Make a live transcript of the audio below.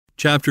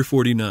Chapter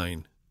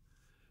 49.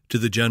 To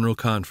the General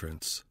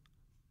Conference.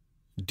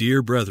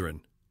 Dear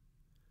Brethren,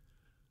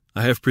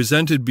 I have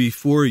presented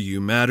before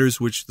you matters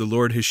which the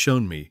Lord has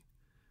shown me,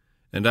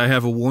 and I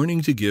have a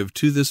warning to give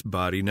to this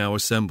body now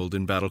assembled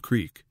in Battle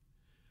Creek.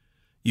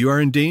 You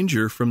are in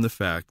danger from the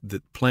fact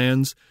that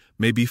plans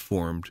may be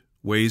formed,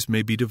 ways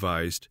may be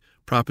devised,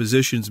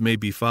 propositions may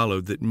be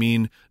followed that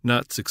mean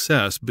not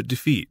success but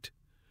defeat.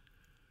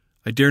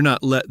 I dare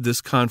not let this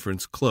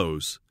conference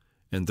close,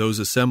 and those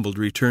assembled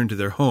return to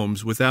their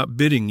homes without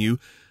bidding you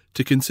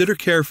to consider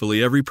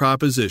carefully every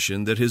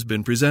proposition that has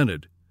been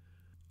presented.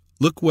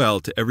 Look well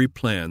to every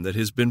plan that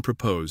has been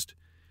proposed,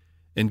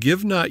 and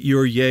give not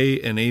your yea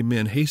and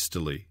amen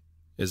hastily,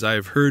 as I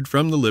have heard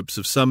from the lips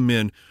of some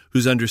men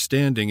whose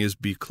understanding is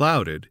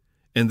beclouded,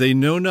 and they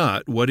know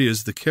not what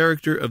is the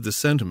character of the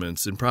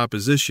sentiments and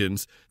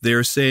propositions they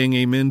are saying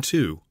amen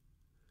to.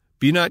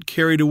 Be not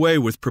carried away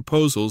with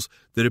proposals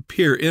that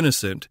appear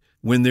innocent,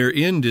 when their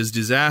end is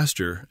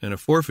disaster and a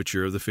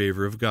forfeiture of the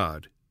favor of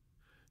God.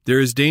 There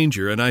is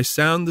danger, and I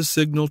sound the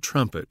signal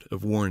trumpet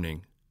of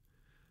warning.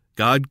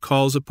 God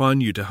calls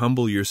upon you to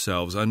humble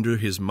yourselves under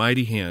His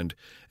mighty hand,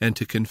 and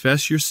to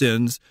confess your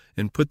sins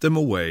and put them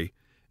away,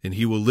 and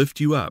He will lift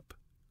you up.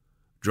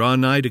 Draw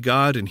nigh to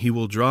God, and He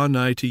will draw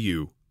nigh to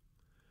you.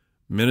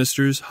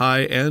 Ministers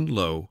high and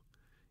low,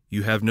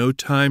 you have no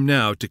time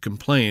now to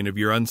complain of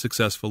your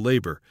unsuccessful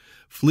labor.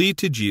 Flee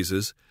to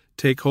Jesus,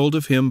 take hold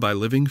of Him by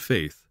living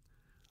faith.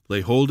 Lay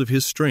hold of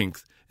His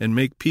strength, and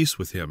make peace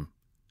with Him.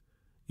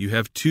 You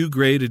have too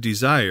great a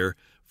desire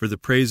for the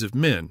praise of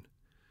men.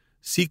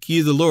 Seek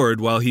ye the Lord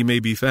while He may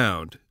be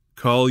found.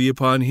 Call ye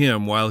upon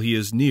Him while He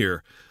is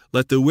near.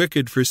 Let the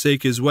wicked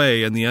forsake his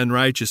way, and the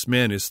unrighteous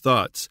man his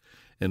thoughts.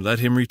 And let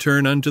him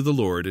return unto the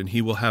Lord, and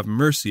He will have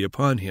mercy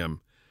upon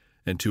him,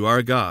 and to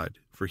our God,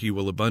 for He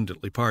will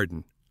abundantly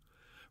pardon.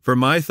 For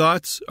my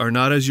thoughts are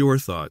not as your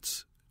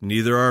thoughts,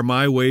 neither are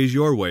my ways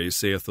your ways,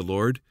 saith the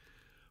Lord.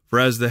 For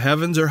as the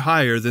heavens are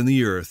higher than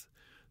the earth,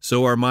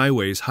 so are my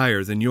ways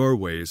higher than your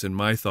ways, and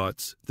my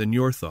thoughts than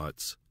your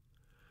thoughts.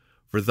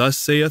 For thus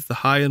saith the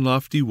high and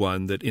lofty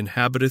one that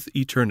inhabiteth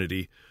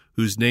eternity,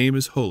 whose name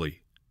is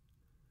holy.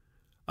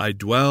 I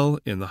dwell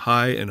in the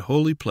high and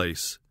holy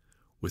place,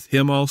 with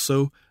him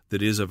also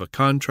that is of a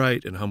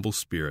contrite and humble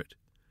spirit,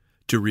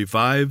 to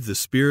revive the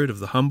spirit of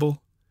the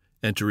humble,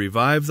 and to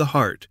revive the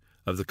heart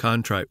of the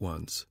contrite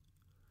ones.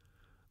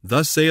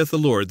 Thus saith the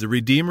Lord, the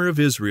Redeemer of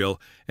Israel,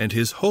 and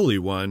His Holy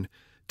One,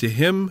 to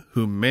him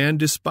whom man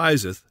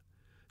despiseth,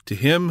 to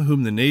him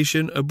whom the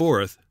nation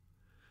abhorreth,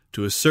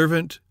 to a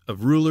servant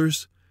of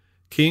rulers,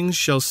 kings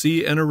shall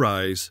see and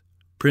arise,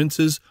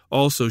 princes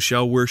also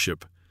shall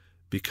worship,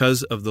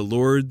 because of the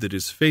Lord that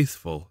is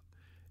faithful,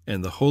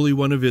 and the Holy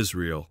One of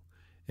Israel,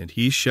 and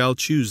He shall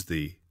choose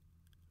thee.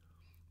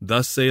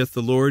 Thus saith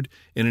the Lord,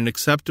 in an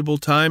acceptable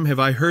time have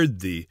I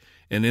heard thee,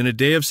 and in a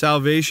day of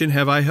salvation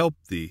have I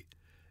helped thee.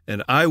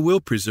 And I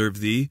will preserve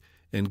thee,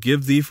 and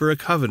give thee for a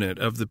covenant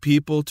of the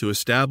people to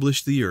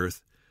establish the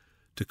earth,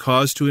 to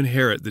cause to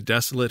inherit the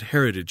desolate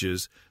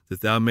heritages,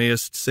 that thou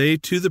mayest say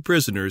to the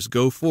prisoners,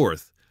 Go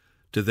forth.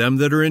 To them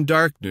that are in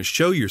darkness,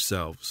 show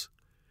yourselves.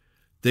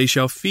 They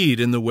shall feed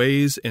in the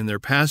ways, and their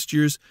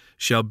pastures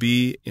shall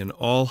be in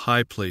all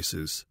high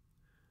places.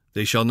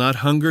 They shall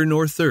not hunger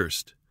nor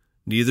thirst,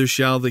 neither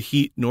shall the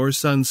heat nor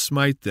sun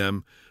smite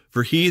them,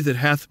 for He that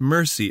hath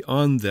mercy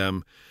on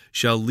them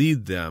shall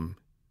lead them.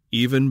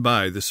 Even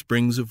by the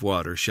springs of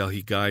water shall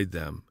He guide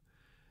them.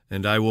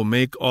 And I will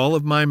make all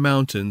of my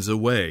mountains a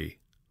way.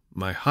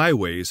 My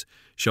highways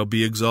shall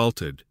be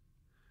exalted.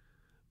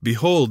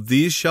 Behold,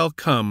 these shall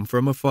come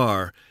from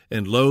afar,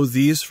 and lo,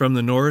 these from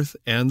the north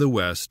and the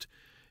west,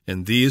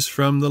 and these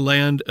from the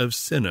land of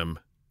Sinim.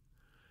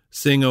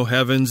 Sing, O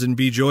heavens, and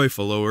be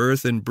joyful, O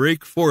earth, and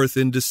break forth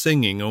into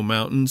singing, O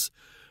mountains.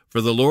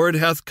 For the Lord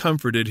hath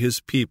comforted His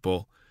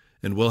people,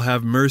 and will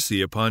have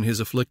mercy upon His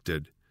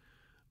afflicted.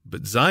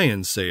 But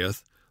Zion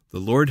saith, The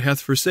Lord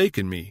hath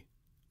forsaken me,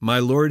 my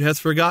Lord hath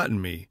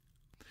forgotten me.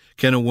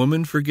 Can a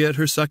woman forget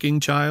her sucking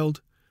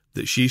child,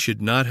 that she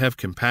should not have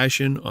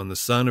compassion on the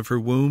son of her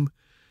womb?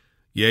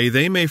 Yea,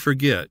 they may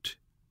forget,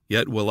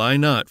 yet will I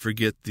not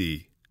forget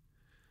thee.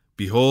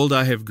 Behold,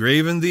 I have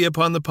graven thee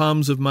upon the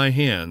palms of my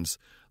hands,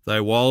 thy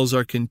walls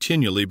are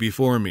continually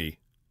before me.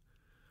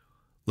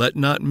 Let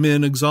not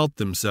men exalt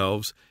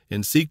themselves,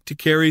 and seek to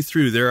carry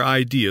through their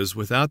ideas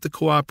without the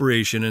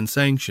cooperation and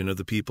sanction of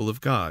the people of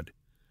God.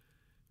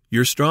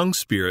 Your strong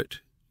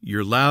spirit,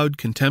 your loud,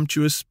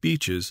 contemptuous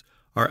speeches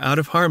are out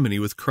of harmony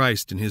with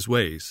Christ and His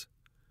ways.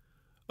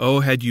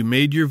 Oh, had you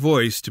made your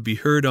voice to be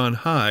heard on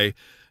high,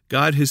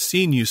 God has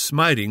seen you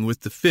smiting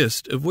with the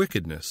fist of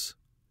wickedness.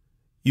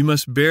 You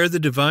must bear the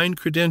divine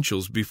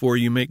credentials before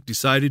you make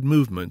decided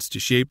movements to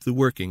shape the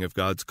working of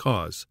God's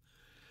cause.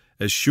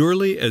 As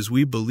surely as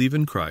we believe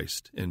in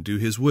Christ and do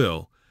His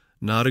will,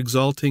 not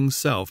exalting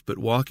self but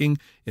walking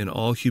in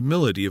all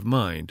humility of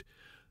mind,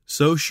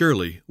 so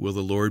surely will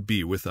the Lord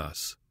be with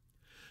us.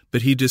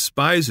 But He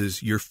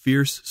despises your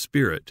fierce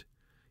spirit.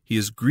 He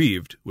is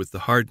grieved with the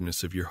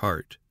hardness of your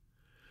heart.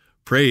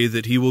 Pray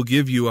that He will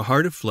give you a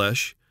heart of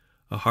flesh,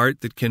 a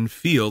heart that can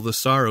feel the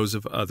sorrows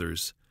of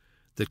others,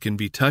 that can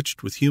be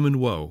touched with human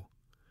woe.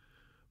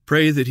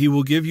 Pray that He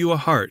will give you a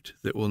heart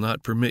that will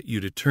not permit you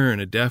to turn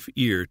a deaf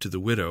ear to the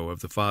widow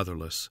of the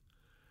fatherless.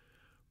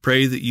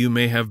 Pray that you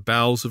may have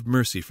bowels of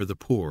mercy for the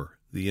poor,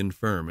 the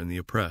infirm, and the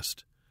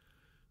oppressed.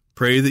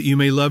 Pray that you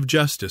may love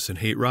justice and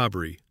hate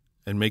robbery,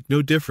 and make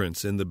no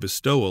difference in the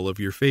bestowal of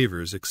your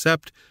favors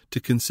except to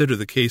consider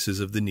the cases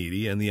of the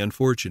needy and the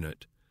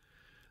unfortunate.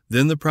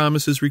 Then the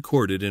promises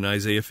recorded in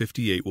Isaiah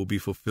 58 will be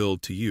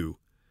fulfilled to you.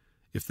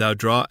 If thou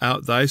draw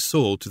out thy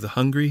soul to the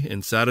hungry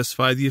and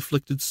satisfy the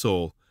afflicted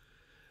soul,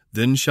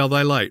 then shall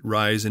thy light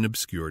rise in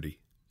obscurity,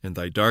 and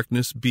thy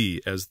darkness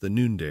be as the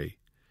noonday.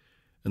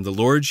 And the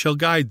Lord shall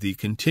guide thee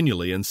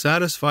continually, and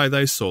satisfy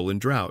thy soul in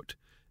drought,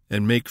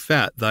 and make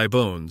fat thy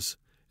bones.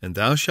 And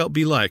thou shalt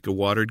be like a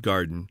watered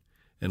garden,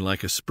 and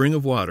like a spring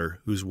of water,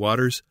 whose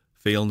waters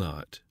fail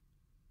not.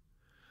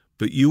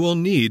 But you will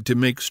need to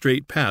make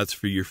straight paths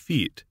for your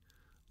feet,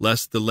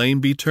 lest the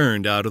lame be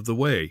turned out of the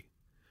way.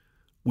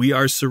 We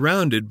are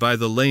surrounded by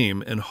the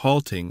lame and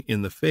halting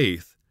in the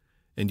faith,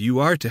 and you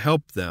are to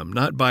help them,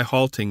 not by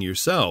halting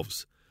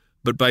yourselves,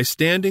 but by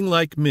standing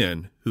like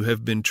men who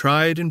have been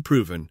tried and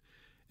proven,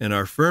 and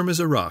are firm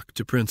as a rock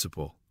to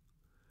principle.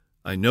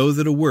 I know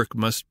that a work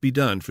must be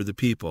done for the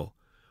people,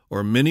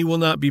 or many will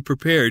not be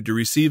prepared to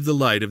receive the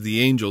light of the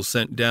angel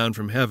sent down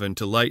from heaven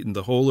to lighten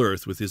the whole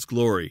earth with his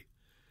glory.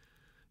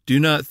 Do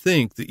not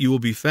think that you will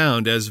be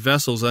found as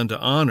vessels unto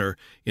honor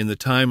in the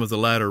time of the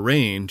latter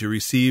rain to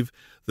receive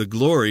the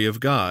glory of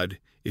God,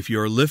 if you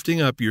are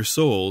lifting up your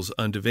souls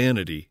unto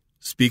vanity,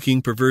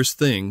 speaking perverse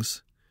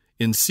things,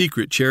 in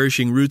secret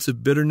cherishing roots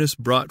of bitterness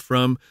brought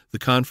from the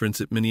conference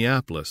at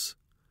Minneapolis.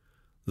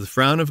 The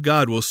frown of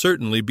God will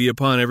certainly be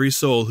upon every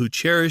soul who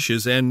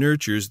cherishes and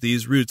nurtures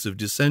these roots of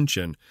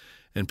dissension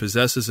and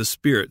possesses a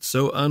spirit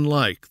so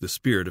unlike the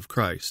Spirit of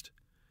Christ.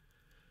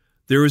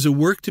 There is a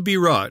work to be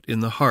wrought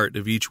in the heart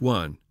of each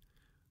one,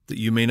 that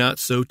you may not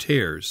sow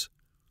tares.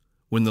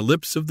 When the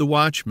lips of the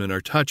watchman are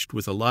touched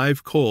with a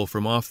live coal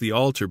from off the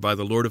altar by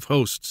the Lord of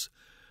hosts,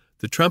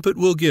 the trumpet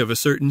will give a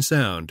certain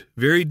sound,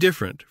 very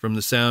different from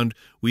the sound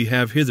we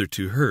have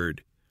hitherto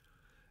heard.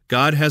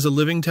 God has a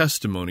living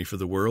testimony for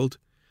the world.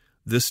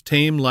 This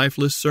tame,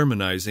 lifeless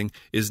sermonizing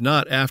is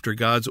not after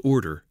God's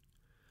order.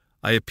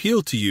 I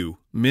appeal to you,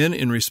 men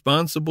in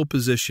responsible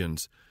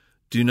positions,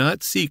 do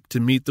not seek to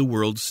meet the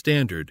world's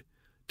standard,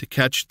 to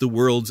catch the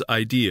world's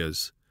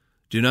ideas.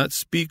 Do not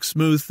speak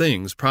smooth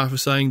things,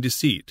 prophesying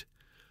deceit.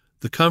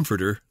 The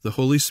Comforter, the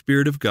Holy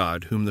Spirit of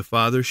God, whom the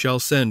Father shall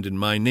send in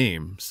my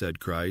name, said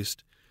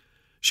Christ,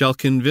 shall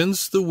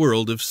convince the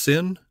world of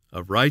sin,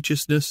 of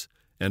righteousness,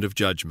 and of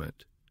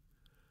judgment.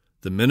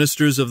 The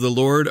ministers of the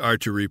Lord are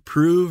to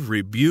reprove,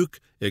 rebuke,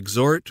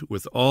 exhort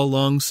with all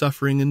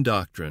long-suffering and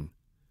doctrine.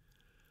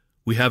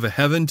 We have a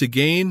heaven to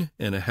gain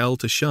and a hell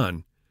to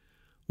shun.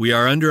 We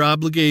are under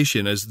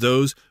obligation as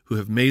those who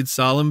have made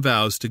solemn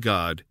vows to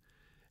God,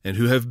 and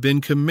who have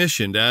been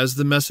commissioned as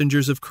the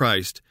messengers of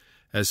Christ,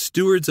 as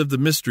stewards of the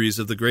mysteries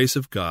of the grace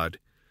of God,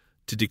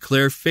 to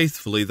declare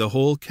faithfully the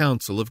whole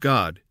counsel of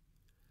God.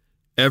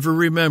 Ever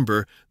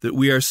remember that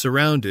we are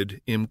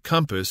surrounded,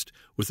 encompassed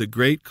with a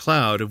great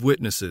cloud of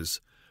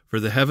witnesses, for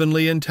the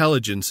heavenly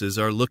intelligences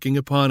are looking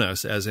upon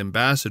us as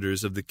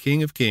ambassadors of the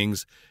King of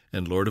Kings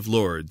and Lord of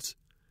Lords.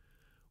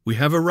 We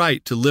have a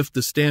right to lift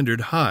the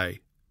standard high.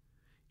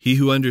 He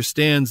who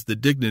understands the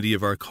dignity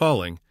of our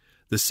calling,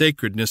 the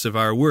sacredness of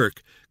our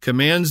work,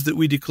 commands that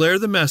we declare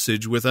the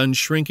message with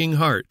unshrinking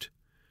heart.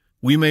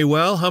 We may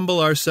well humble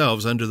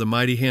ourselves under the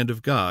mighty hand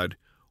of God,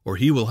 or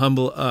He will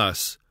humble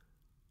us.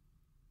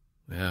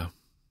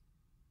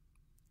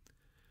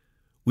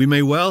 We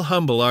may well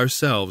humble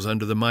ourselves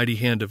under the mighty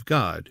hand of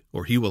God,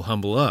 or He will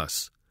humble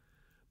us.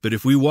 But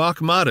if we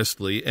walk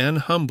modestly and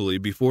humbly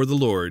before the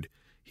Lord,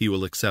 He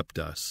will accept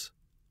us.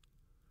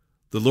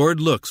 The Lord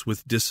looks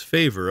with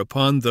disfavor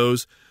upon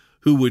those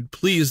who would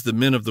please the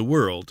men of the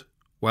world,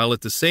 while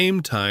at the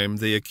same time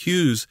they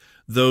accuse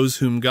those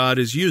whom God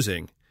is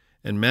using,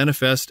 and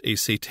manifest a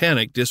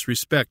satanic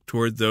disrespect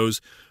toward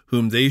those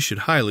whom they should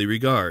highly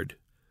regard.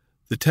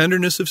 The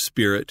tenderness of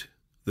spirit,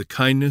 the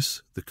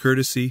kindness, the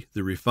courtesy,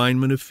 the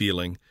refinement of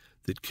feeling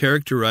that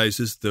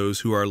characterizes those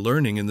who are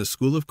learning in the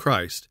school of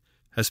Christ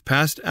has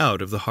passed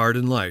out of the heart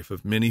and life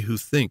of many who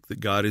think that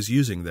God is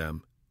using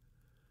them.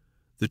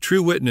 The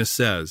true witness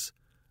says,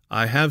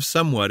 I have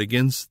somewhat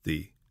against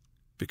thee,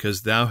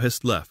 because thou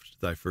hast left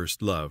thy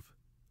first love.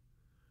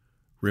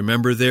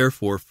 Remember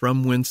therefore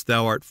from whence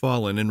thou art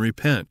fallen, and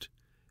repent,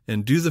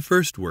 and do the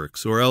first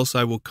works, or else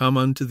I will come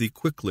unto thee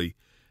quickly,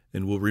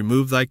 and will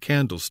remove thy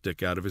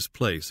candlestick out of his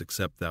place,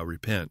 except thou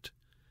repent.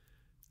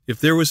 If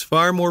there was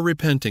far more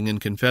repenting and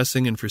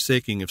confessing and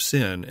forsaking of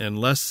sin, and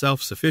less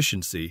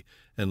self-sufficiency,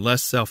 and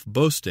less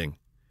self-boasting,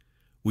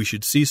 we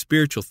should see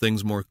spiritual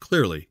things more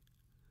clearly.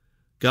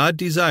 God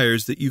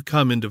desires that you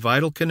come into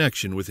vital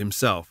connection with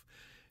Himself,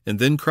 and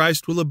then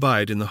Christ will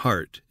abide in the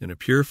heart, and a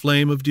pure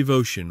flame of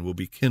devotion will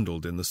be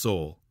kindled in the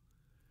soul.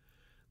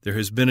 There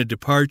has been a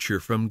departure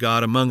from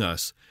God among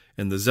us,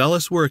 and the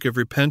zealous work of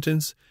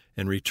repentance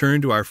and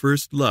return to our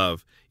first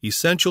love,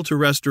 essential to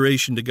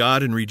restoration to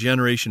God and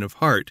regeneration of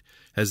heart,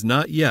 has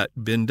not yet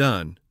been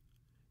done.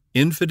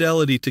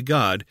 Infidelity to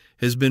God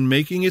has been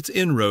making its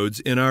inroads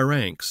in our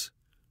ranks,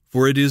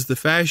 for it is the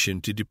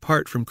fashion to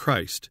depart from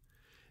Christ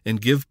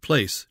and give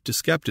place to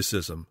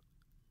skepticism.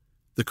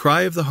 The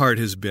cry of the heart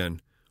has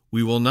been,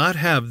 "We will not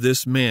have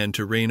this man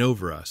to reign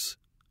over us."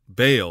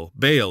 Baal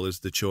is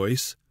the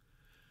choice.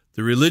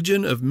 The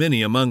religion of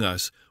many among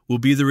us will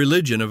be the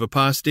religion of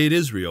apostate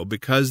Israel,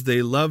 because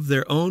they love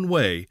their own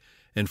way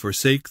and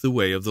forsake the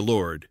way of the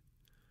Lord.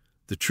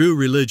 The true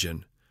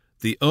religion,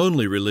 the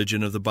only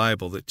religion of the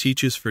Bible that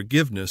teaches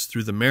forgiveness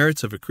through the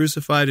merits of a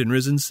crucified and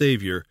risen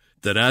Savior,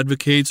 that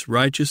advocates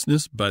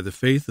righteousness by the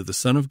faith of the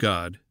Son of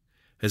God,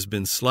 has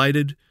been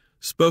slighted,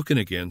 spoken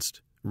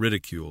against,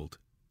 ridiculed.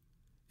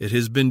 It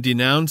has been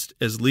denounced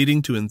as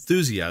leading to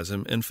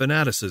enthusiasm and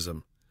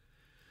fanaticism.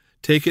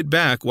 Take it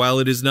back while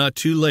it is not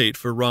too late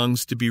for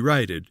wrongs to be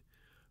righted,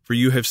 for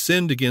you have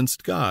sinned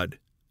against God.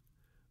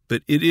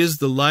 But it is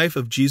the life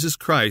of Jesus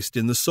Christ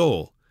in the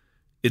soul.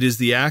 It is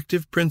the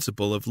active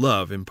principle of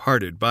love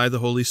imparted by the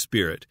Holy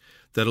Spirit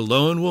that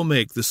alone will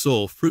make the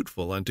soul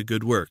fruitful unto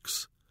good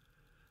works.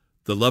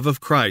 The love of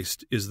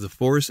Christ is the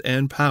force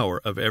and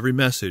power of every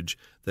message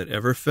that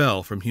ever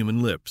fell from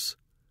human lips.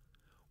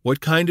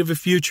 What kind of a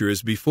future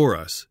is before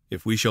us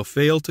if we shall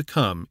fail to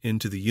come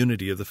into the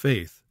unity of the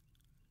faith?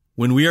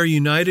 When we are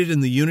united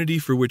in the unity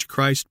for which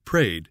Christ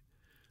prayed,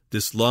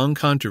 this long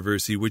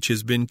controversy which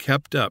has been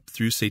kept up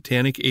through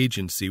satanic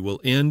agency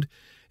will end,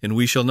 and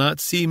we shall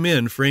not see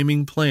men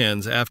framing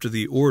plans after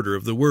the order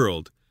of the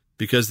world,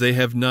 because they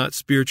have not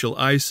spiritual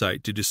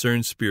eyesight to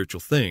discern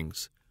spiritual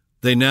things.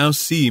 They now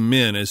see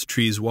men as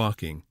trees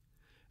walking,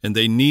 and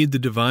they need the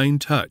divine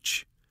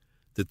touch,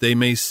 that they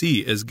may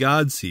see as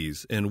God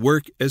sees and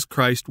work as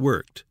Christ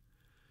worked.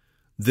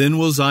 Then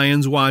will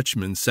Zion's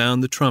watchmen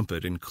sound the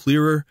trumpet in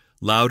clearer,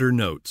 louder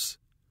notes,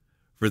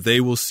 for they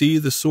will see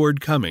the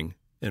sword coming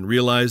and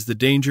realize the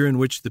danger in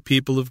which the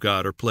people of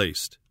God are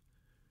placed.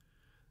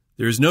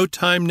 There is no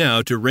time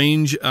now to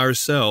range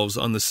ourselves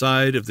on the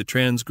side of the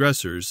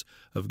transgressors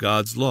of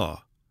God's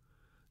law,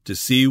 to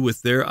see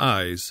with their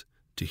eyes,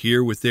 to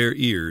hear with their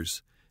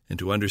ears, and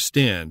to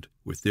understand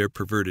with their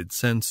perverted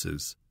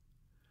senses.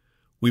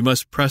 We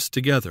must press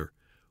together.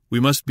 We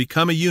must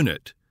become a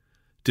unit,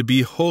 to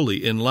be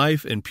holy in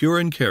life and pure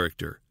in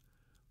character.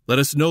 Let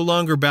us no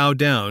longer bow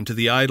down to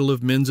the idol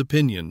of men's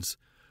opinions,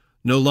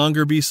 no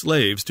longer be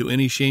slaves to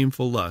any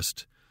shameful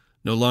lust,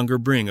 no longer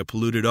bring a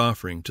polluted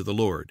offering to the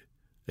Lord,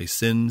 a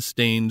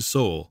sin-stained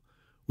soul,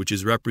 which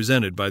is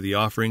represented by the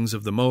offerings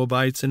of the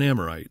Moabites and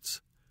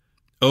Amorites.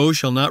 Oh,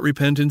 shall not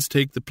repentance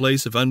take the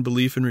place of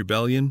unbelief and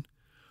rebellion?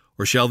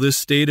 Or shall this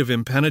state of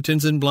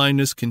impenitence and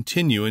blindness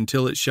continue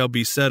until it shall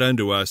be said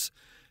unto us,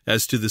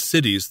 as to the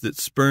cities that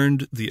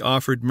spurned the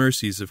offered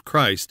mercies of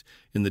Christ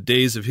in the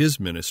days of his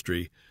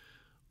ministry,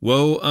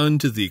 Woe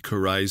unto thee,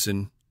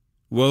 Chorazin!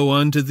 Woe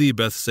unto thee,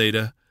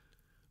 Bethsaida!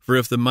 For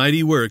if the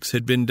mighty works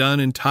had been done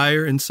in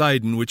Tyre and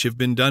Sidon which have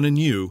been done in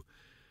you,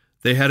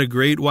 they had a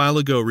great while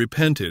ago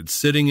repented,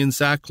 sitting in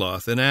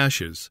sackcloth and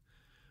ashes.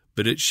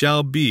 But it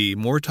shall be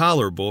more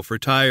tolerable for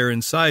Tyre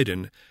and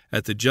Sidon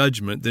at the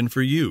judgment than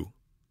for you.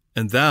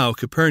 And thou,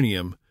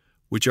 Capernaum,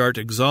 which art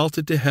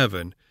exalted to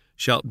heaven,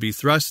 shalt be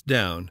thrust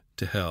down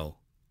to hell.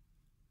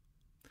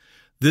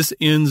 This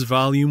ends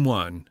Volume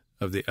 1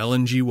 of the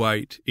Ellen G.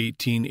 White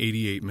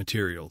 1888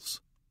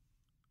 materials.